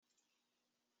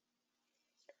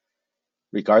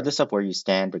Regardless of where you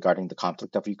stand regarding the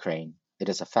conflict of Ukraine, it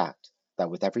is a fact that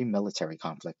with every military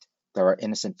conflict, there are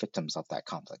innocent victims of that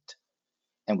conflict.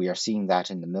 And we are seeing that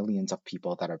in the millions of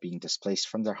people that are being displaced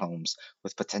from their homes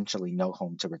with potentially no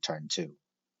home to return to.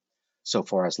 So,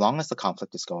 for as long as the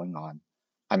conflict is going on,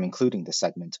 I'm including this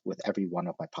segment with every one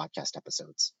of my podcast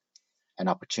episodes. An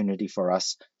opportunity for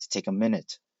us to take a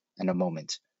minute and a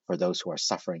moment for those who are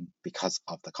suffering because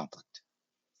of the conflict.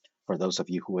 For those of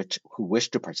you who wish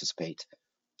to participate,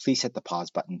 please hit the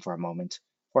pause button for a moment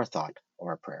for a thought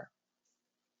or a prayer.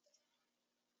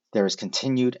 There is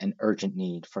continued and urgent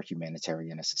need for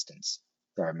humanitarian assistance.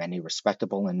 There are many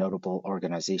respectable and notable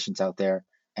organizations out there,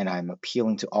 and I am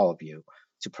appealing to all of you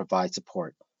to provide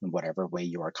support in whatever way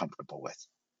you are comfortable with.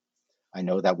 I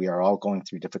know that we are all going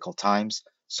through difficult times,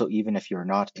 so even if you're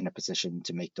not in a position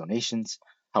to make donations,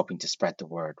 helping to spread the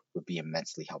word would be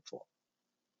immensely helpful.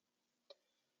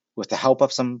 With the help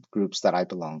of some groups that I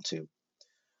belong to,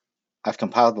 I've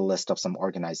compiled a list of some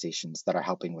organizations that are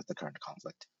helping with the current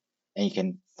conflict, and you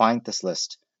can find this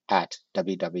list at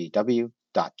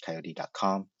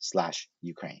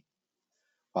www.coyote.com/Ukraine.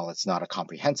 While it's not a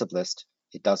comprehensive list,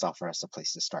 it does offer us a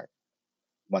place to start.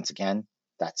 Once again,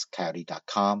 that's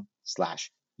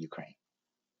coyote.com/Ukraine.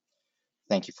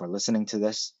 Thank you for listening to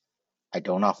this. I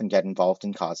don't often get involved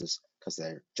in causes because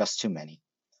there are just too many,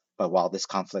 but while this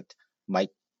conflict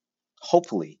might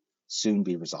hopefully soon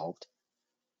be resolved,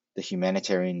 the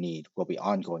humanitarian need will be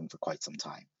ongoing for quite some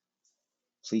time.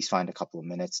 Please find a couple of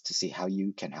minutes to see how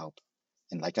you can help.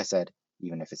 And like I said,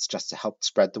 even if it's just to help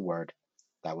spread the word,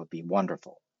 that would be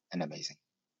wonderful and amazing.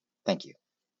 Thank you.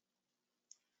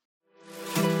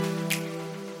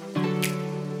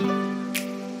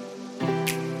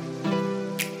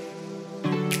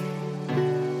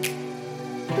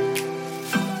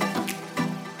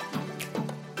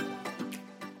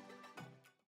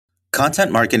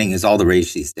 Content marketing is all the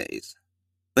rage these days.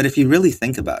 But if you really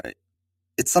think about it,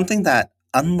 it's something that,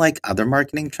 unlike other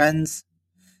marketing trends,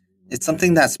 it's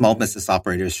something that small business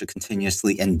operators should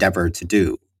continuously endeavor to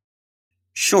do.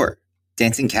 Sure,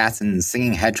 dancing cats and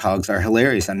singing hedgehogs are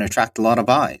hilarious and attract a lot of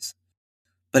eyes.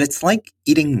 But it's like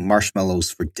eating marshmallows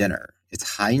for dinner.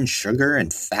 It's high in sugar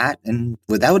and fat and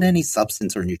without any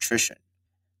substance or nutrition.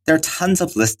 There are tons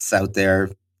of lists out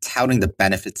there touting the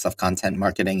benefits of content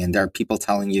marketing, and there are people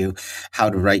telling you how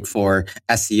to write for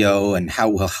SEO and how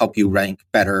it will help you rank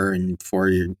better and for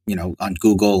your, on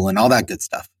Google and all that good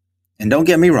stuff. And don't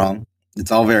get me wrong,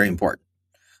 it's all very important.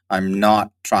 I'm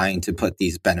not trying to put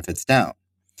these benefits down.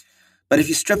 But if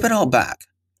you strip it all back,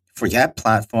 forget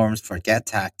platforms, forget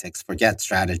tactics, forget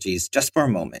strategies, just for a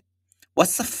moment,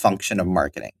 what's the function of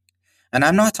marketing? And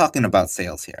I'm not talking about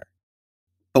sales here.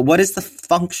 But what is the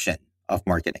function of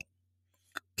marketing?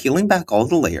 Peeling back all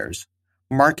the layers,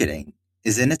 marketing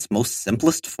is in its most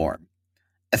simplest form,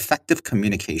 effective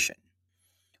communication.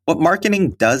 What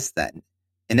marketing does then,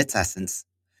 in its essence,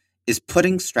 is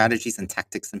putting strategies and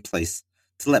tactics in place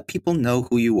to let people know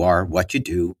who you are, what you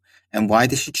do, and why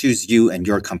they should choose you and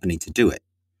your company to do it.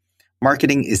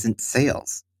 Marketing isn't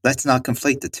sales. Let's not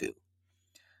conflate the two.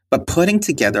 But putting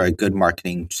together a good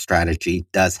marketing strategy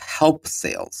does help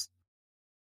sales.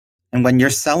 And when you're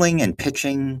selling and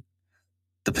pitching,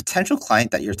 the potential client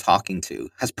that you're talking to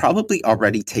has probably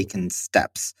already taken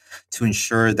steps to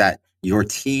ensure that your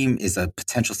team is a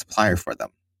potential supplier for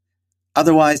them.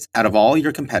 Otherwise, out of all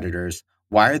your competitors,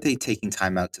 why are they taking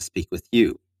time out to speak with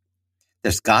you?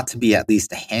 There's got to be at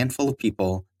least a handful of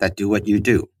people that do what you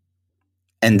do.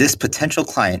 And this potential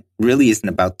client really isn't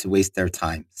about to waste their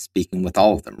time speaking with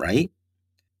all of them, right?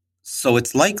 So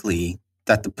it's likely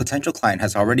that the potential client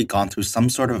has already gone through some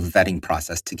sort of vetting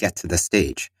process to get to this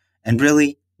stage. And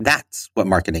really, that's what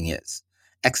marketing is.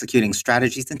 Executing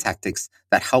strategies and tactics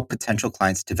that help potential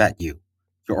clients to vet you,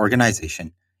 your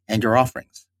organization, and your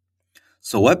offerings.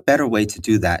 So what better way to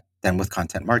do that than with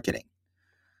content marketing?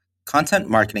 Content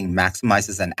marketing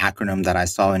maximizes an acronym that I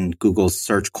saw in Google's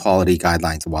search quality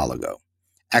guidelines a while ago.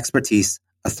 Expertise,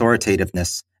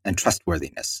 authoritativeness, and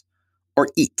trustworthiness, or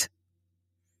EAT.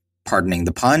 Pardoning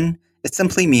the pun, it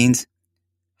simply means,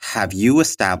 have you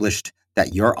established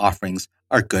that your offerings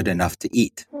are good enough to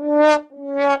eat?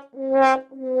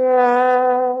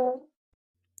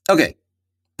 Okay,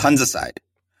 puns aside,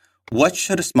 what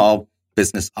should a small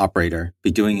business operator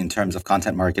be doing in terms of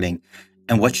content marketing,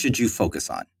 and what should you focus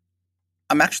on?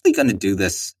 I'm actually going to do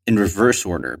this in reverse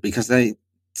order because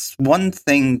it's one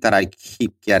thing that I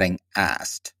keep getting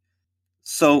asked.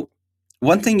 So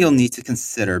one thing you'll need to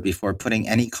consider before putting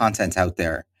any content out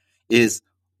there is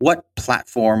what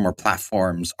platform or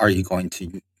platforms are you going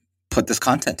to put this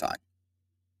content on?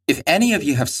 If any of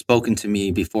you have spoken to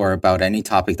me before about any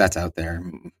topic that's out there,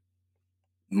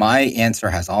 my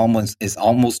answer is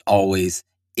almost always,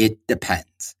 it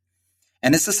depends.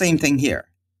 And it's the same thing here.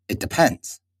 It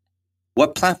depends.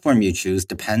 What platform you choose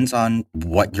depends on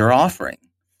what you're offering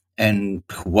and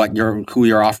who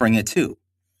you're offering it to.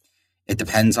 It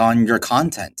depends on your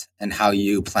content and how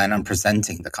you plan on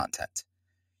presenting the content.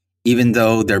 Even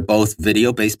though they're both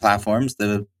video-based platforms,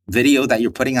 the video that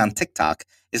you're putting on TikTok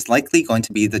is likely going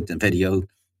to be the video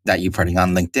that you're putting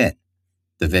on LinkedIn.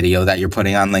 The video that you're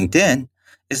putting on LinkedIn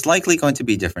is likely going to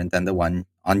be different than the one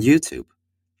on YouTube.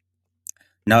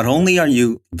 Not only are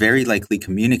you very likely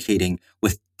communicating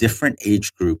with different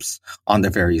age groups on the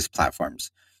various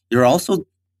platforms, you're also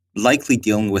likely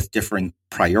dealing with differing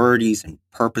priorities and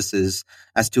purposes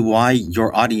as to why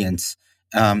your audience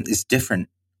is different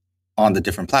on the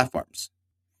different platforms.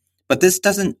 But this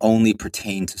doesn't only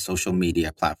pertain to social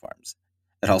media platforms.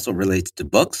 It also relates to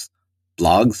books,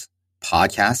 blogs,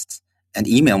 podcasts, and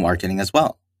email marketing as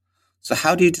well. So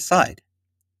how do you decide?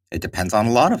 It depends on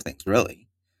a lot of things, really,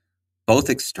 both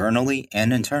externally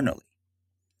and internally.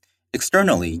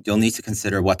 Externally, you'll need to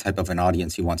consider what type of an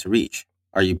audience you want to reach.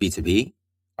 Are you B2B?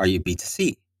 Are you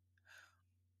B2C?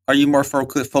 Are you more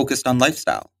focused on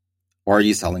lifestyle? Or are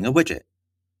you selling a widget?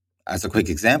 As a quick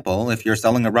example, if you're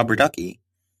selling a rubber ducky,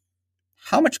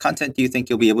 how much content do you think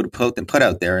you'll be able to put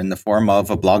out there in the form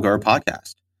of a blog or a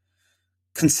podcast?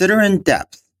 Consider in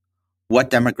depth what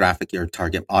demographic your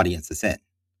target audience is in.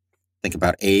 Think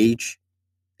about age,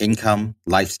 income,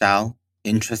 lifestyle,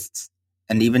 interests,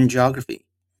 and even geography.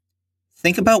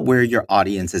 Think about where your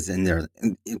audience is in their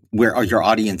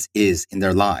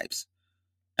lives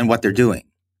and what they're doing,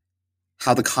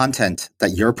 how the content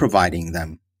that you're providing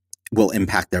them will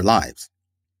impact their lives.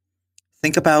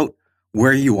 Think about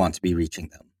where you want to be reaching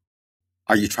them.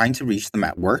 Are you trying to reach them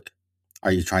at work?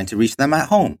 Are you trying to reach them at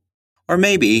home? Or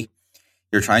maybe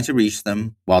you're trying to reach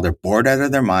them while they're bored out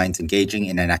of their minds engaging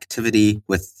in an activity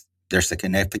with their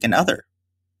significant other.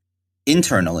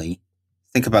 Internally,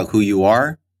 think about who you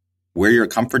are, where your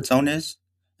comfort zone is,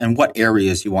 and what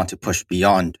areas you want to push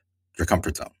beyond your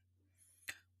comfort zone.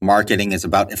 Marketing is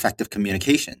about effective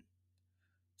communication.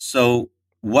 So,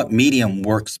 what medium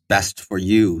works best for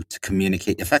you to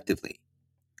communicate effectively?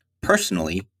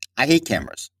 Personally, I hate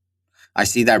cameras. I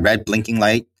see that red blinking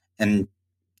light and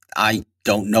I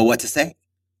don't know what to say.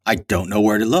 I don't know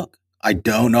where to look. I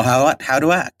don't know how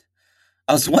to act.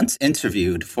 I was once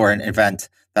interviewed for an event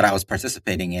that I was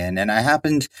participating in, and I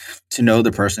happened to know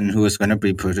the person who was going to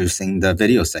be producing the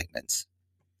video segments.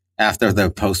 After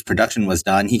the post-production was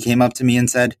done, he came up to me and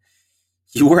said,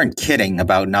 "You weren't kidding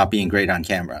about not being great on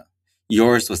camera.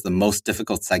 Yours was the most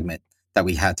difficult segment that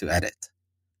we had to edit."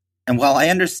 And while I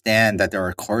understand that there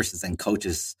are courses and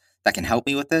coaches that can help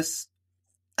me with this,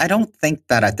 I don't think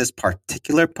that at this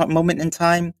particular moment in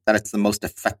time that it's the most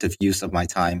effective use of my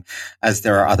time, as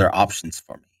there are other options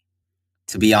for me.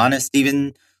 To be honest,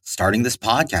 even starting this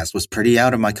podcast was pretty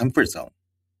out of my comfort zone.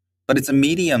 But it's a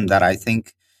medium that I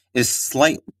think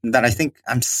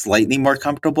I'm slightly more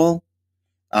comfortable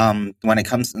when it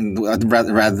comes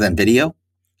rather than video.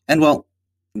 And well,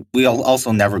 we'll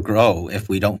also never grow if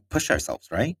we don't push ourselves,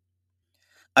 right?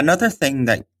 Another thing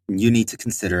that you need to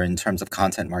consider in terms of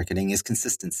content marketing is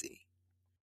consistency.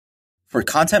 For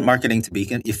content marketing to be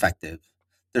effective,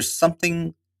 there's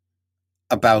something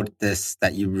about this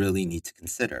that you really need to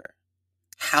consider.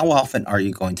 How often are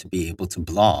you going to be able to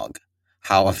blog?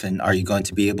 How often are you going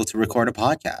to be able to record a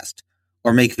podcast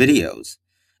or make videos?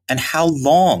 And how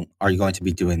long are you going to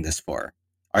be doing this for?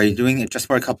 Are you doing it just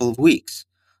for a couple of weeks,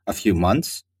 a few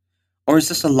months? Or is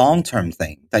this a long-term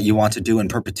thing that you want to do in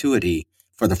perpetuity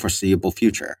for the foreseeable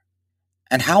future?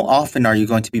 And how often are you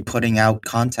going to be putting out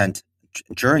content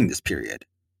during this period?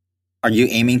 Are you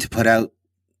aiming to put out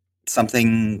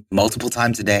something multiple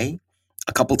times a day,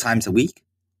 a couple times a week,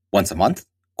 once a month,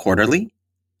 quarterly,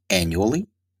 annually?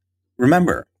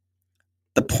 Remember,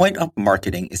 the point of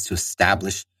marketing is to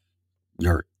establish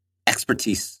your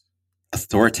expertise,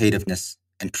 authoritativeness,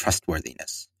 and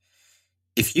trustworthiness.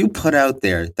 If you put out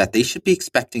there that they should be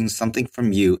expecting something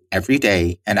from you every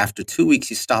day, and after 2 weeks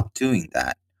you stop doing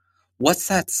that, what's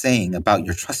that saying about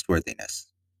your trustworthiness?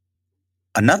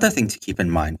 Another thing to keep in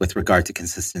mind with regard to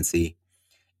consistency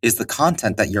is the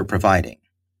content that you're providing.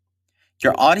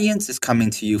 Your audience is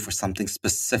coming to you for something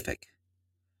specific.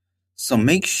 So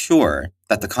make sure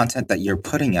that the content that you're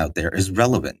putting out there is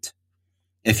relevant.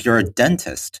 If you're a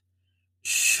dentist,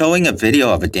 showing a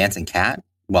video of a dancing cat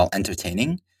while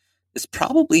entertaining is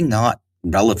probably not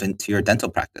relevant to your dental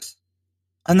practice.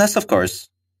 Unless, of course,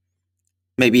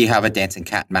 maybe you have a dancing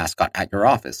cat mascot at your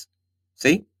office.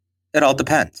 See? It all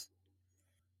depends.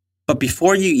 But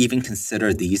before you even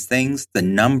consider these things, the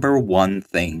number one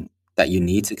thing that you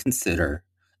need to consider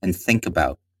and think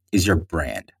about is your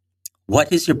brand.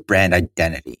 What is your brand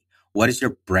identity? What is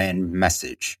your brand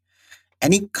message?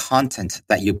 Any content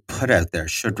that you put out there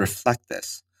should reflect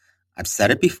this. I've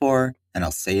said it before and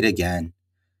I'll say it again.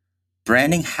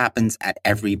 Branding happens at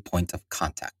every point of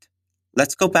contact.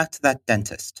 Let's go back to that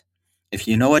dentist. If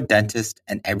you know a dentist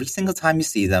and every single time you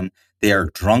see them, they are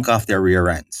drunk off their rear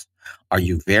ends, are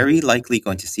you very likely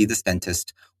going to see this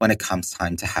dentist when it comes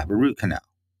time to have a root canal?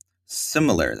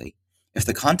 Similarly, if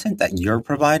the content that you're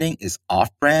providing is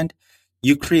off-brand,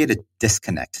 you create a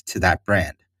disconnect to that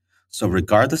brand. So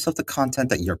regardless of the content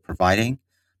that you're providing,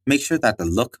 make sure that the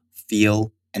look,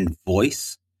 feel, and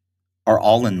voice are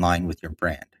all in line with your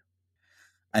brand.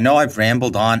 I know I've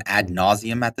rambled on ad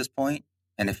nauseum at this point,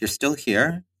 and if you're still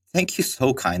here, thank you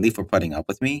so kindly for putting up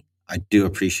with me. I do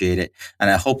appreciate it, and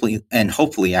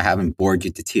hopefully I haven't bored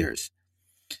you to tears.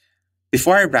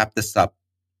 Before I wrap this up,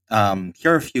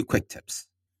 here are a few quick tips.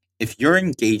 If you're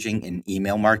engaging in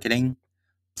email marketing,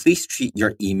 please treat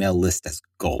your email list as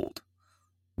gold.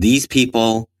 These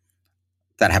people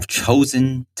that have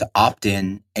chosen to opt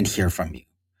in and hear from you.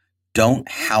 Don't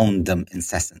hound them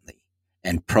incessantly.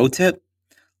 And pro tip,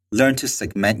 learn to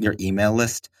segment your email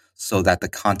list so that the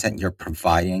content you're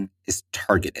providing is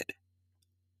targeted.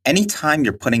 Anytime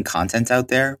you're putting content out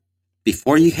there,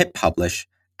 before you hit publish,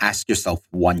 ask yourself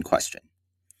one question.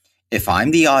 If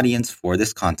I'm the audience for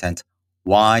this content,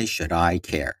 why should I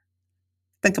care?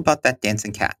 Think about that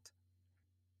dancing cat.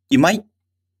 You might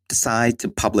decide to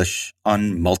publish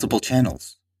on multiple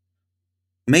channels.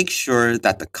 Make sure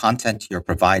that the content you're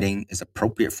providing is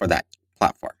appropriate for that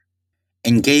platform.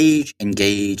 Engage.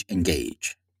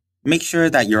 Make sure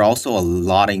that you're also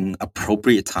allotting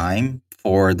appropriate time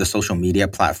for the social media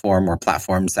platform or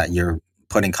platforms that you're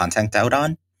putting content out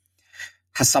on.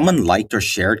 Has someone liked or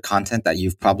shared content that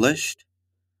you've published?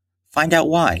 Find out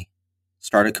why.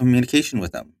 Start a communication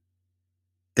with them.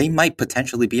 They might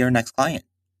potentially be your next client.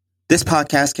 This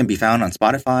podcast can be found on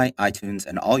Spotify, iTunes,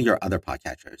 and all your other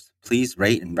podcatchers. Please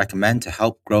rate and recommend to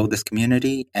help grow this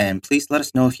community, and please let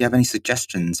us know if you have any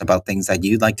suggestions about things that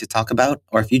you'd like to talk about,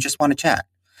 or if you just want to chat.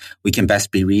 We can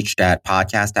best be reached at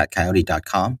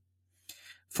podcast@coyote.com.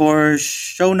 For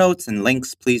show notes and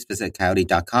links, please visit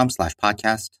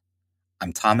coyote.com/podcast.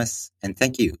 I'm Thomas, and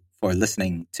thank you for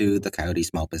listening to the Coyote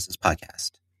Small Business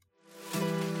Podcast.